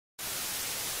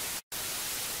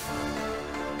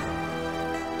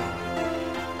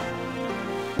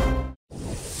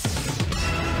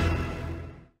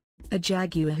A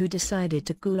jaguar who decided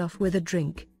to cool off with a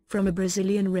drink from a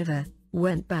Brazilian river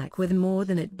went back with more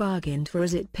than it bargained for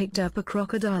as it picked up a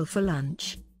crocodile for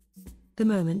lunch. The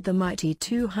moment the mighty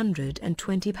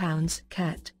 220-pound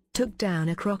cat took down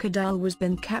a crocodile was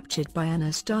been captured by an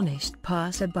astonished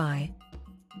passerby.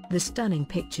 The stunning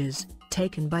pictures,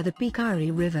 taken by the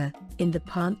Picari River, in the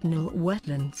Pantanal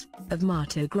wetlands of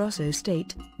Mato Grosso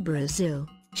State, Brazil,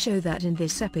 show that in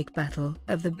this epic battle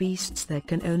of the beasts there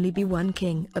can only be one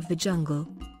king of the jungle.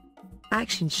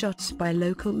 Action shots by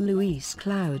local Luis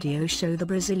Claudio show the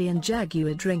Brazilian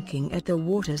jaguar drinking at the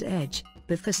water's edge,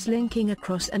 before slinking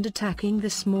across and attacking the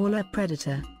smaller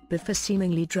predator, before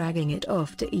seemingly dragging it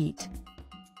off to eat.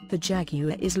 The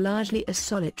jaguar is largely a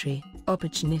solitary,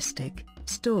 opportunistic,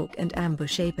 stalk and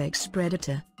ambush apex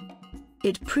predator.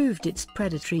 It proved its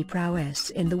predatory prowess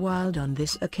in the wild on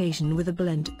this occasion with a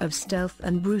blend of stealth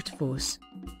and brute force.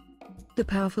 The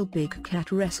powerful big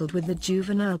cat wrestled with the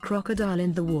juvenile crocodile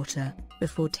in the water,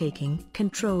 before taking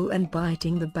control and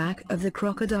biting the back of the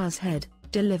crocodile's head,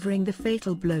 delivering the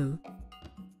fatal blow.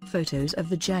 Photos of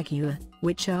the jaguar,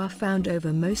 which are found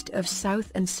over most of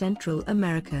South and Central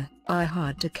America, are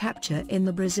hard to capture in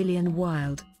the Brazilian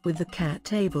wild, with the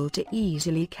cat able to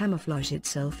easily camouflage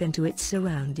itself into its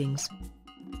surroundings.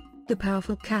 The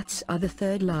powerful cats are the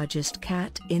third largest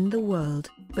cat in the world,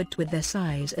 but with their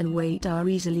size and weight are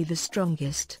easily the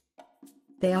strongest.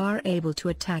 They are able to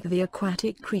attack the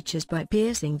aquatic creatures by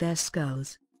piercing their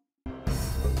skulls,